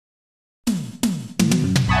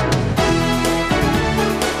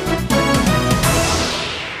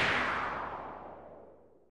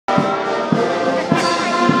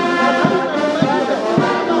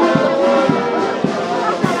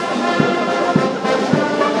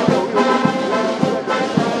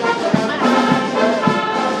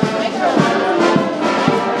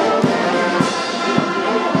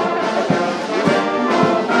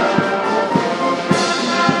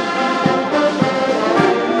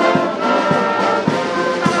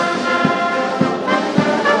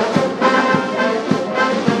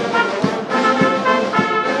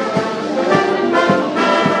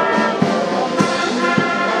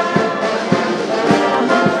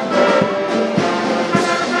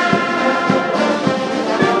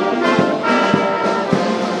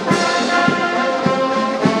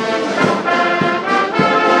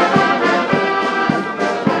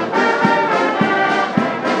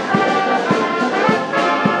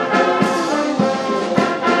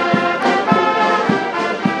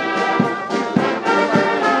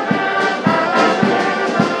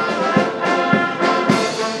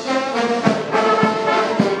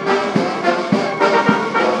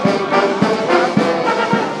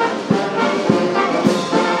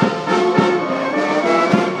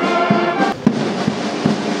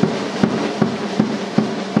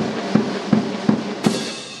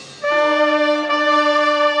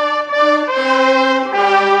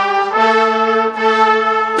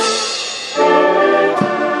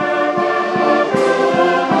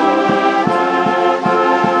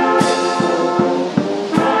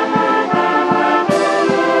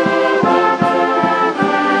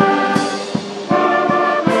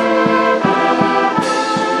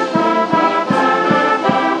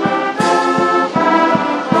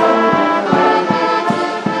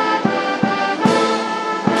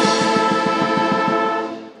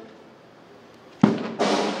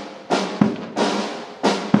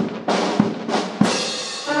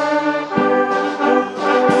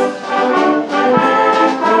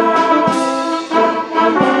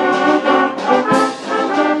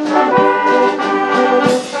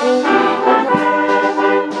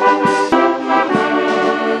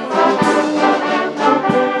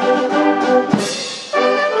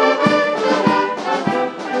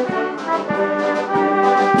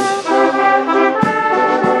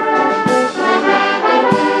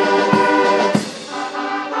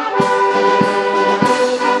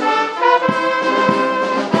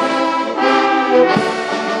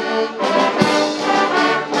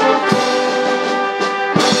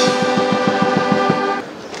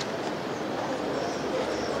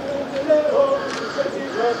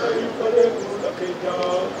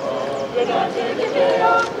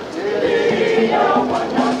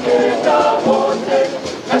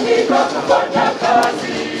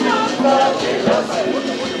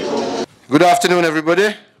Good afternoon,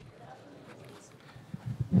 everybody.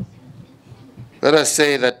 Let us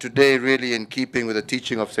say that today, really in keeping with the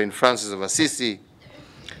teaching of St. Francis of Assisi,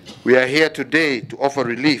 we are here today to offer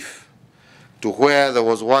relief to where there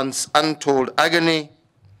was once untold agony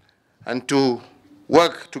and to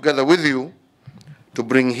work together with you to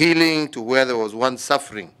bring healing to where there was once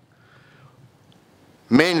suffering,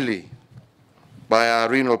 mainly by our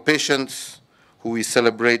renal patients who we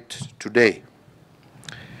celebrate today.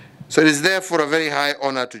 So it is therefore a very high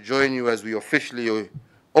honor to join you as we officially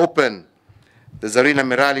open the Zarina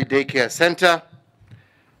Mirali Daycare Center,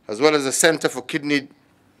 as well as the Center for Kidney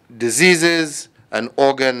Diseases and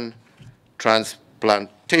Organ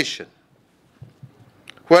Transplantation.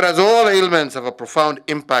 Whereas all ailments have a profound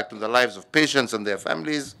impact on the lives of patients and their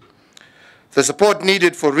families, the support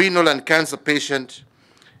needed for renal and cancer patients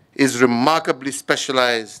is remarkably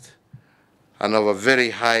specialized and of a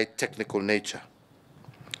very high technical nature.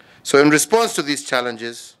 So in response to these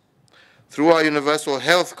challenges, through our universal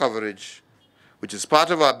health coverage, which is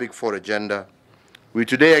part of our Big Four agenda, we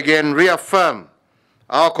today again reaffirm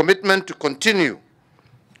our commitment to continue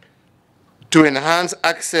to enhance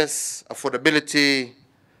access, affordability,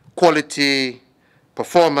 quality,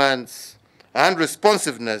 performance, and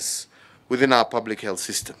responsiveness within our public health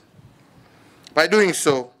system. By doing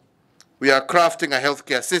so, we are crafting a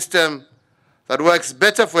healthcare system that works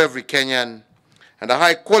better for every Kenyan and a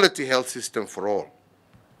high-quality health system for all.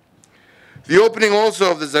 The opening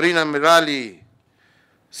also of the Zarina Mirali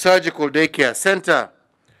Surgical Daycare Center,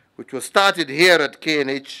 which was started here at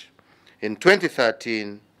KNH in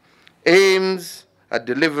 2013, aims at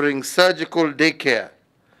delivering surgical daycare,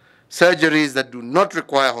 surgeries that do not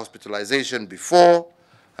require hospitalization before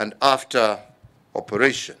and after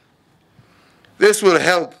operation. This will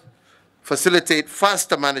help facilitate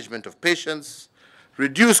faster management of patients,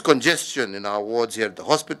 reduce congestion in our wards here at the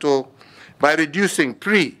hospital by reducing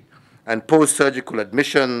pre- and post-surgical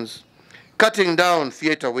admissions, cutting down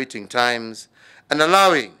theater waiting times, and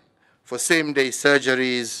allowing for same-day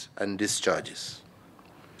surgeries and discharges.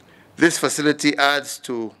 This facility adds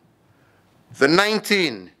to the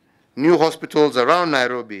 19 new hospitals around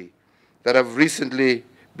Nairobi that have recently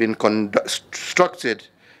been constructed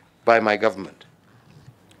by my government.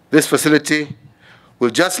 This facility will,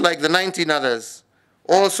 just like the 19 others,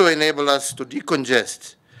 also enable us to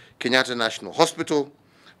decongest Kenyatta National Hospital,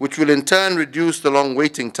 which will in turn reduce the long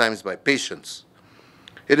waiting times by patients.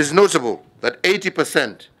 It is notable that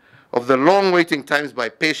 80% of the long waiting times by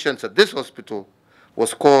patients at this hospital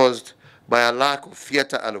was caused by a lack of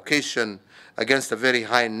theater allocation against a very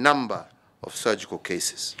high number of surgical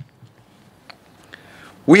cases.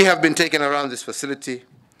 We have been taken around this facility,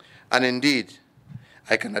 and indeed,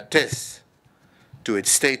 I can attest to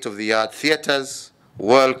its state-of-the-art theaters,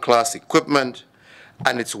 world-class equipment,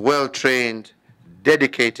 and its well-trained,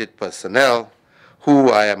 dedicated personnel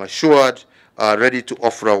who, I am assured, are ready to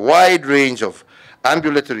offer a wide range of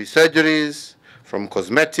ambulatory surgeries, from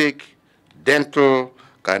cosmetic, dental,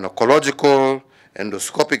 gynecological,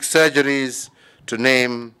 endoscopic surgeries, to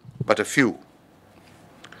name but a few.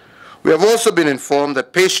 We have also been informed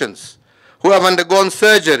that patients who have undergone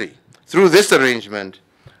surgery through this arrangement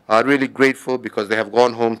are really grateful because they have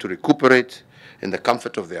gone home to recuperate in the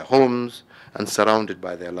comfort of their homes and surrounded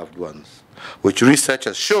by their loved ones, which research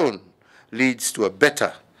has shown leads to a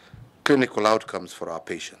better clinical outcomes for our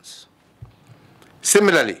patients.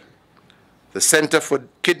 Similarly, the Center for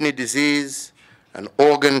Kidney Disease and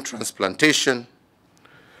Organ Transplantation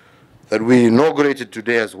that we inaugurated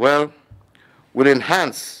today as well will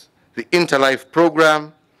enhance the Interlife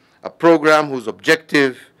program, a program whose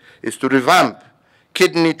objective is to revamp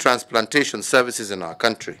kidney transplantation services in our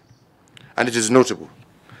country. And it is notable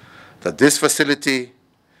that this facility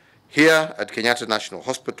here at Kenyatta National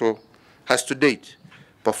Hospital has to date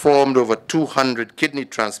performed over 200 kidney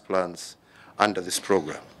transplants under this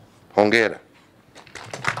program. Hongera.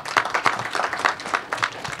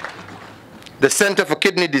 The Center for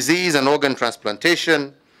Kidney Disease and Organ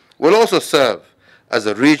Transplantation will also serve as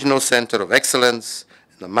a regional center of excellence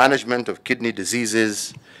in the management of kidney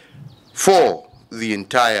diseases for the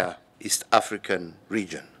entire East African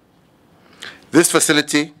region. This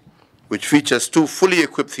facility, which features 2 fully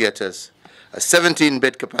equipped theaters, a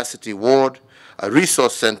 17-bed capacity ward, a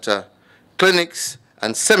resource center, clinics,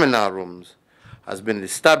 and seminar rooms, has been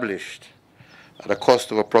established at a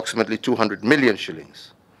cost of approximately 200 million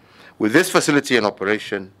shillings. With this facility in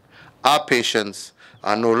operation, our patients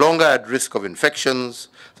are no longer at risk of infections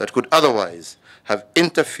that could otherwise have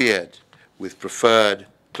interfered with preferred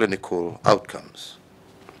clinical outcomes.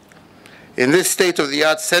 In this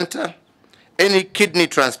state-of-the-art center, any kidney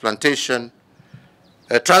transplant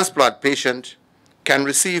patient can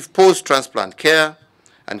receive post-transplant care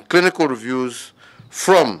and clinical reviews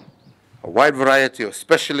from a wide variety of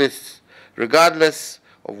specialists, regardless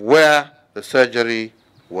of where the surgery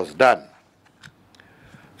was done.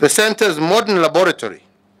 The center's modern laboratory,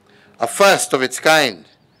 a first of its kind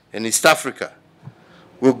in East Africa,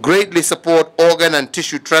 will greatly support organ and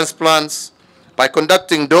tissue transplants by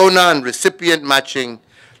conducting donor and recipient matching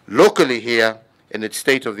locally here in its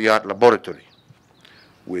state-of-the-art laboratory.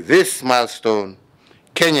 With this milestone,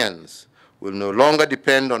 Kenyans will no longer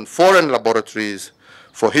depend on foreign laboratories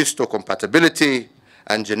for histocompatibility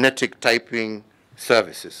and genetic typing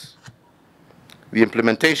services. The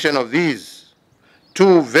implementation of these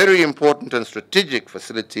two very important and strategic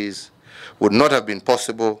facilities would not have been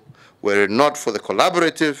possible were it not for the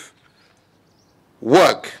collaborative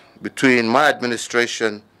work between my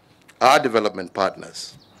administration, our development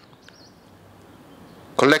partners.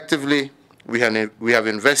 Collectively, we have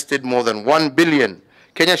invested more than 1 billion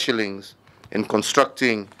Kenya shillings in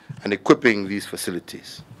constructing and equipping these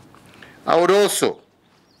facilities. I would also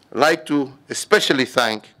like to especially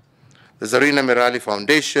thank the Zarina Mirali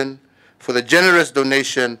Foundation for the generous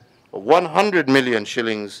donation of 100 million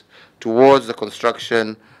shillings towards the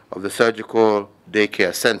construction of the Surgical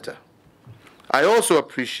Daycare Center. I also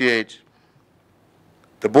appreciate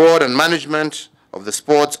the board and management of the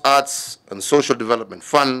Sports, Arts and Social Development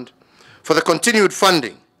Fund for the continued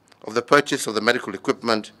funding of the purchase of the medical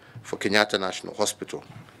equipment for Kenyatta National Hospital.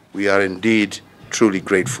 We are indeed truly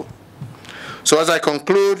grateful. So as I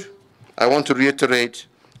conclude, I want to reiterate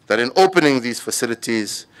that in opening these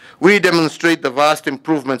facilities, we demonstrate the vast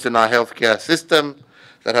improvements in our healthcare system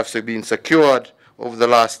that have been secured over the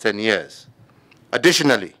last 10 years.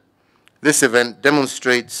 Additionally, this event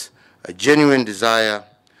demonstrates a genuine desire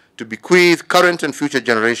to bequeath current and future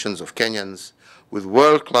generations of Kenyans with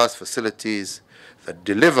world-class facilities that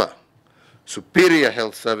deliver superior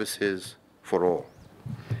health services for all.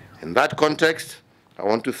 In that context, I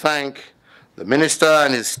want to thank the Minister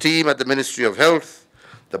and his team at the Ministry of Health,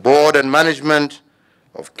 the board and management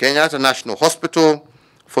of Kenyatta National Hospital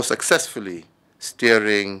for successfully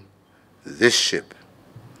steering this ship.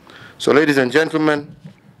 So, ladies and gentlemen,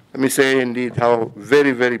 let me say indeed how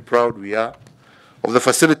very, very proud we are of the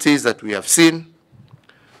facilities that we have seen,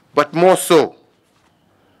 but more so,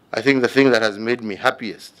 I think the thing that has made me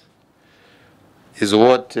happiest is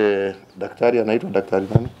what Daktari anaitwa Daktari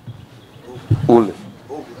nani? Ule.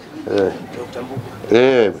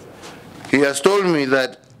 He has told me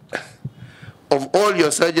that of all your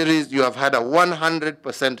surgeries, you have had a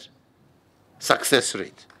 100% success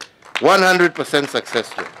rate. 100%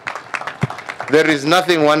 success rate. There is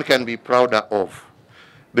nothing one can be prouder of,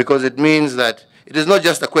 because it means that it is not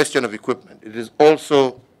just a question of equipment. It is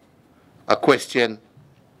also a question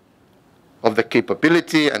of the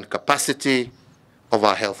capability and capacity of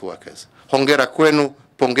our health workers. Hongera kwenu,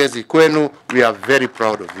 pongezi kwenu, we are very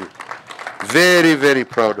proud of you. Very, very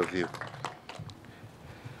proud of you.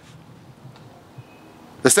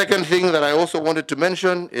 The second thing that I also wanted to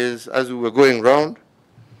mention is, as we were going round,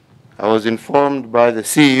 I was informed by the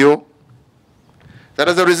CEO that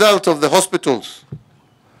as a result of the hospitals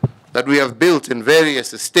that we have built in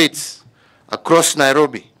various estates across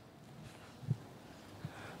Nairobi,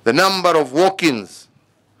 the number of walk-ins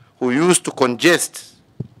who used to congest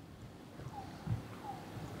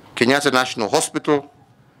Kenyatta National Hospital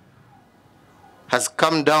has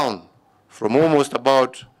come down from almost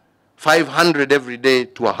about 500 every day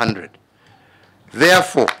to 100.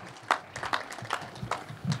 Therefore,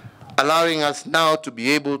 allowing us now to be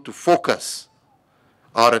able to focus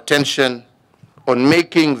our attention on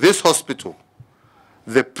making this hospital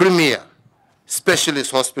the premier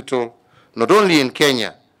specialist hospital, not only in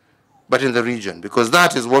Kenya, but in the region, because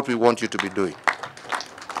that is what we want you to be doing.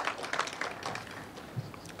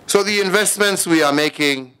 So the investments we are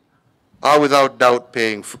making are without doubt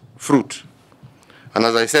paying fruit. And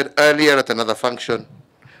as I said earlier at another function,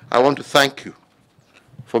 I want to thank you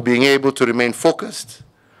for being able to remain focused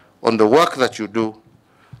on the work that you do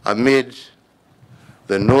amid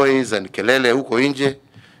the noise and kelele huko nje.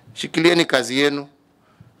 Shikilieni kazi yenu.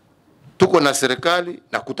 Tuko na serikali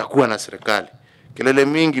na kutakuwa na serikali. Kelele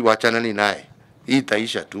mingi wachanani naye. Hii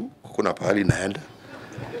itaisha tu, kuna pahali naenda.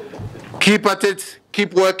 Keep at it,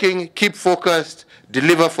 keep working, keep focused,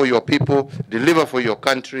 deliver for your people, deliver for your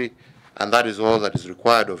country, and that is all that is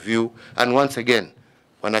required of you. And once again,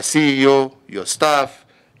 when I see you, your staff,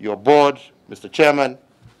 your board, Mr. Chairman,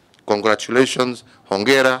 congratulations,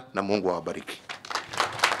 hongera na Mungu awabariki.